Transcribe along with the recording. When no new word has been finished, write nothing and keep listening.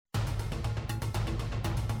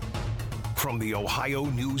From the Ohio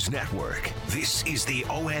News Network, this is the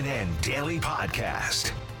ONN Daily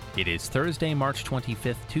Podcast. It is Thursday, March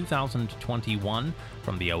 25th, 2021.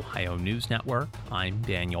 From the Ohio News Network, I'm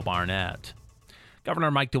Daniel Barnett.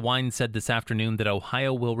 Governor Mike DeWine said this afternoon that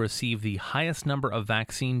Ohio will receive the highest number of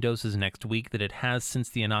vaccine doses next week that it has since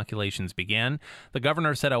the inoculations began. The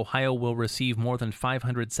governor said Ohio will receive more than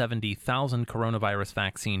 570,000 coronavirus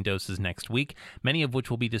vaccine doses next week, many of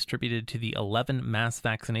which will be distributed to the 11 mass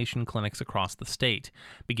vaccination clinics across the state.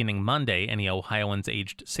 Beginning Monday, any Ohioans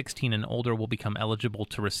aged 16 and older will become eligible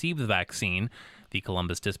to receive the vaccine. The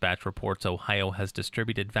Columbus Dispatch reports Ohio has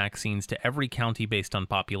distributed vaccines to every county based on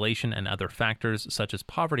population and other factors such as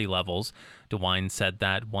poverty levels. DeWine said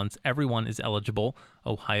that once everyone is eligible,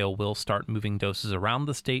 Ohio will start moving doses around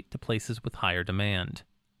the state to places with higher demand.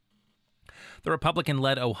 The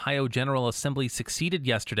Republican-led Ohio General Assembly succeeded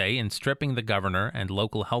yesterday in stripping the governor and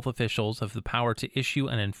local health officials of the power to issue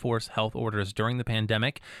and enforce health orders during the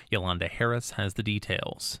pandemic. Yolanda Harris has the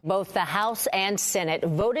details. Both the House and Senate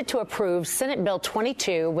voted to approve Senate Bill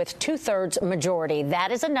 22 with two-thirds majority.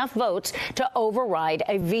 That is enough votes to override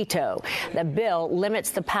a veto. The bill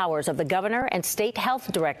limits the powers of the governor and state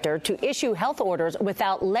health director to issue health orders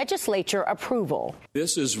without legislature approval.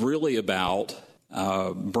 This is really about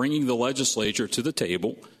bringing the legislature to the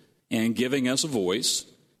table and giving us a voice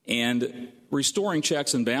and restoring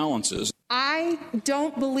checks and balances. I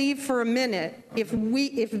don't believe for a minute if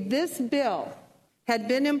this bill had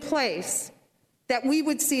been in place that we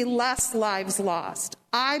would see less lives lost.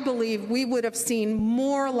 I believe we would have seen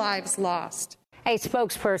more lives lost. A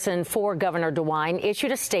spokesperson for Governor DeWine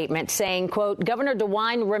issued a statement saying, quote, Governor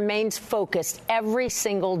DeWine remains focused every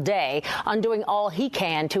single day on doing all he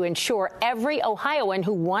can to ensure every Ohioan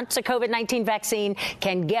who wants a COVID-19 vaccine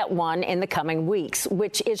can get one in the coming weeks,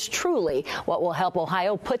 which is truly what will help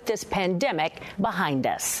Ohio put this pandemic behind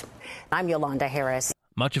us. I'm Yolanda Harris.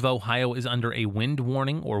 Much of Ohio is under a wind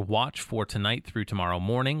warning or watch for tonight through tomorrow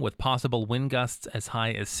morning, with possible wind gusts as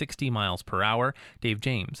high as 60 miles per hour. Dave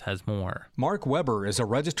James has more. Mark Weber is a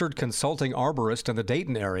registered consulting arborist in the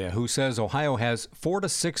Dayton area who says Ohio has 4 to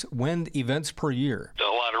 6 wind events per year. A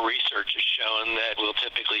lot of research has shown that we'll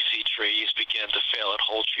typically see trees begin to fail at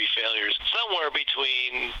whole tree failures somewhere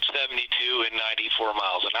between 72 and 94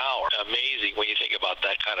 miles an hour. Amazing when you think about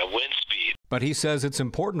that kind of wind speed. But he says it's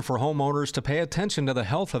important for homeowners to pay attention to the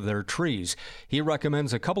health of their trees. He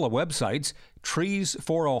recommends a couple of websites,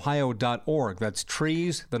 trees4ohio.org, that's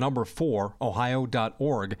trees, the number 4,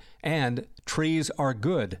 ohio.org, and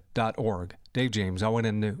treesaregood.org. Dave James,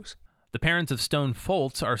 ONN News. The parents of Stone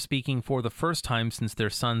Foltz are speaking for the first time since their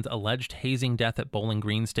son's alleged hazing death at Bowling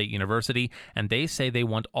Green State University, and they say they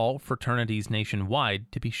want all fraternities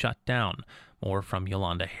nationwide to be shut down. More from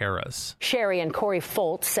Yolanda Harris. Sherry and Corey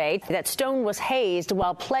Foltz say that Stone was hazed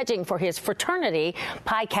while pledging for his fraternity,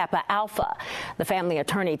 Pi Kappa Alpha. The family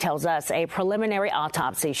attorney tells us a preliminary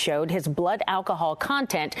autopsy showed his blood alcohol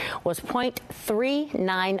content was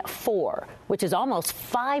 0.394, which is almost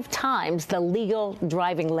 5 times the legal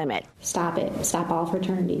driving limit. Stop it. Stop all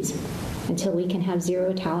fraternities. Until we can have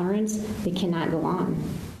zero tolerance, we cannot go on.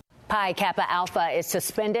 Pi Kappa Alpha is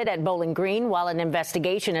suspended at Bowling Green while an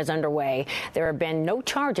investigation is underway. There have been no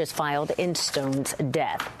charges filed in Stone's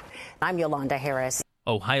death. I'm Yolanda Harris.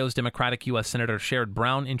 Ohio's Democratic U.S. Senator Sherrod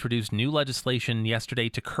Brown introduced new legislation yesterday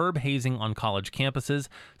to curb hazing on college campuses.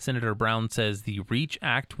 Senator Brown says the REACH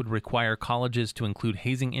Act would require colleges to include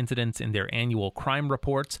hazing incidents in their annual crime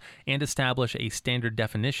reports and establish a standard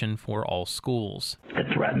definition for all schools. It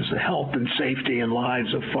threatens the health and safety and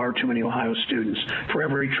lives of far too many Ohio students. For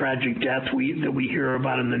every tragic death that we hear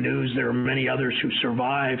about in the news, there are many others who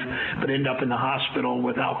survive but end up in the hospital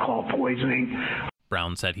with alcohol poisoning.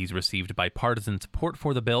 Brown said he's received bipartisan support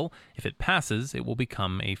for the bill. If it passes, it will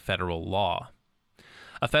become a federal law.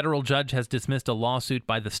 A federal judge has dismissed a lawsuit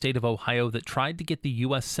by the state of Ohio that tried to get the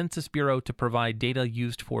U.S. Census Bureau to provide data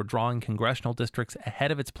used for drawing congressional districts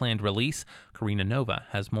ahead of its planned release. Karina Nova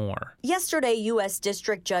has more. Yesterday, U.S.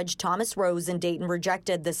 District Judge Thomas Rose in Dayton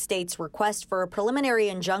rejected the state's request for a preliminary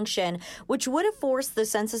injunction, which would have forced the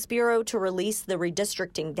Census Bureau to release the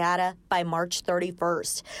redistricting data by March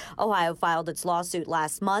 31st. Ohio filed its lawsuit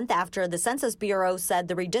last month after the Census Bureau said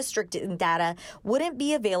the redistricting data wouldn't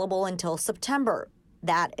be available until September.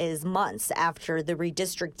 That is months after the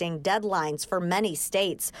redistricting deadlines for many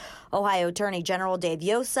states. Ohio Attorney General Dave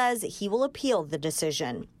Yost says he will appeal the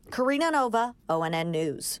decision. Karina Nova, ONN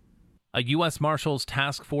News. A U.S. Marshals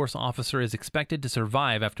Task Force officer is expected to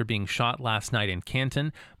survive after being shot last night in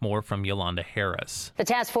Canton. More from Yolanda Harris. The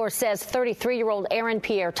task force says 33-year-old Aaron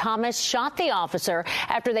Pierre Thomas shot the officer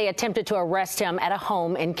after they attempted to arrest him at a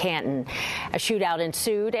home in Canton. A shootout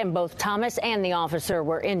ensued, and both Thomas and the officer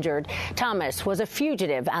were injured. Thomas was a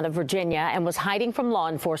fugitive out of Virginia and was hiding from law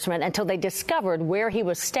enforcement until they discovered where he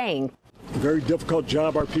was staying. A very difficult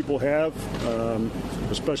job our people have,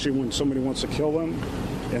 especially when somebody wants to kill them.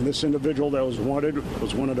 And this individual that was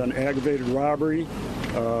wanted on aggravated robbery,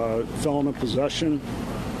 felon in possession.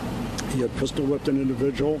 He had pistol whipped an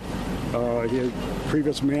individual. He had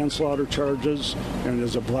previous manslaughter charges, and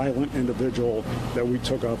is a violent individual that we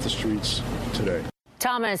took off the streets today.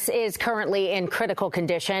 Thomas is currently in critical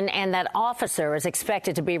condition, and that officer is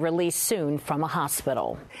expected to be released soon from a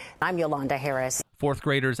hospital. I'm Yolanda Harris. Fourth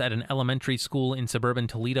graders at an elementary school in suburban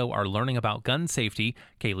Toledo are learning about gun safety.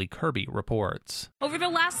 Kaylee Kirby reports. Over the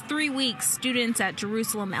last 3 weeks, students at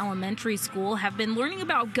Jerusalem Elementary School have been learning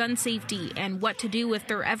about gun safety and what to do if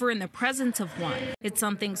they're ever in the presence of one. It's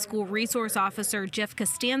something school resource officer Jeff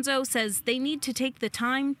Costanzo says they need to take the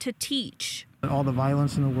time to teach. All the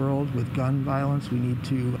violence in the world with gun violence, we need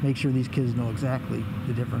to make sure these kids know exactly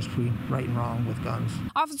the difference between right and wrong with guns.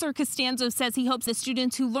 Officer Costanzo says he hopes the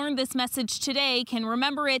students who learned this message today can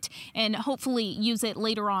remember it and hopefully use it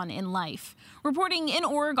later on in life. Reporting in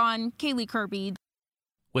Oregon, Kaylee Kirby.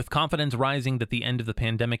 With confidence rising that the end of the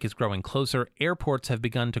pandemic is growing closer, airports have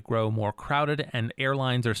begun to grow more crowded, and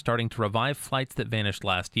airlines are starting to revive flights that vanished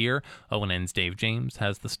last year. ONN's Dave James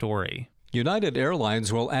has the story. United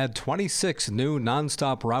Airlines will add 26 new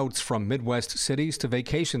nonstop routes from Midwest cities to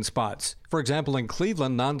vacation spots. For example, in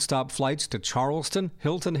Cleveland, nonstop flights to Charleston,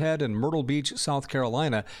 Hilton Head, and Myrtle Beach, South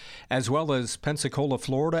Carolina, as well as Pensacola,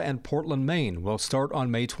 Florida, and Portland, Maine, will start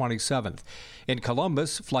on May 27th. In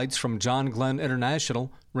Columbus, flights from John Glenn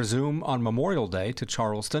International resume on Memorial Day to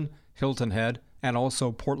Charleston, Hilton Head, and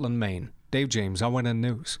also Portland, Maine. Dave James, ONN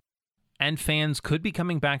News. And fans could be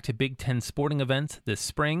coming back to Big Ten sporting events this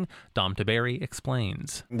spring. Dom Taberry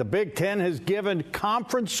explains. The Big Ten has given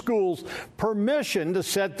conference schools permission to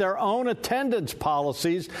set their own attendance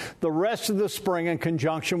policies the rest of the spring in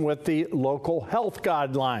conjunction with the local health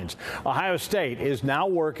guidelines. Ohio State is now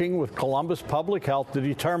working with Columbus Public Health to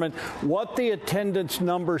determine what the attendance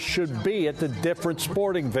numbers should be at the different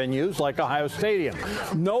sporting venues like Ohio Stadium.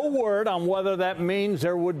 No word on whether that means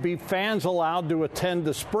there would be fans allowed to attend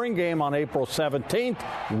the spring game on April 17th.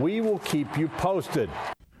 We will keep you posted.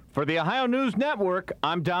 For the Ohio News Network,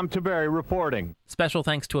 I'm Dom Taberry reporting. Special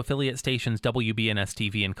thanks to affiliate stations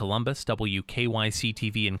WBNS-TV in Columbus,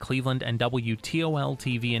 WKYC-TV in Cleveland, and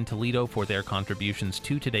WTOL-TV in Toledo for their contributions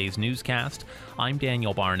to today's newscast. I'm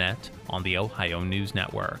Daniel Barnett on the Ohio News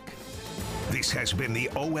Network. This has been the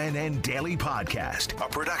ONN Daily Podcast, a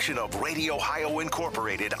production of Radio Ohio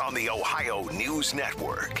Incorporated on the Ohio News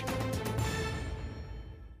Network.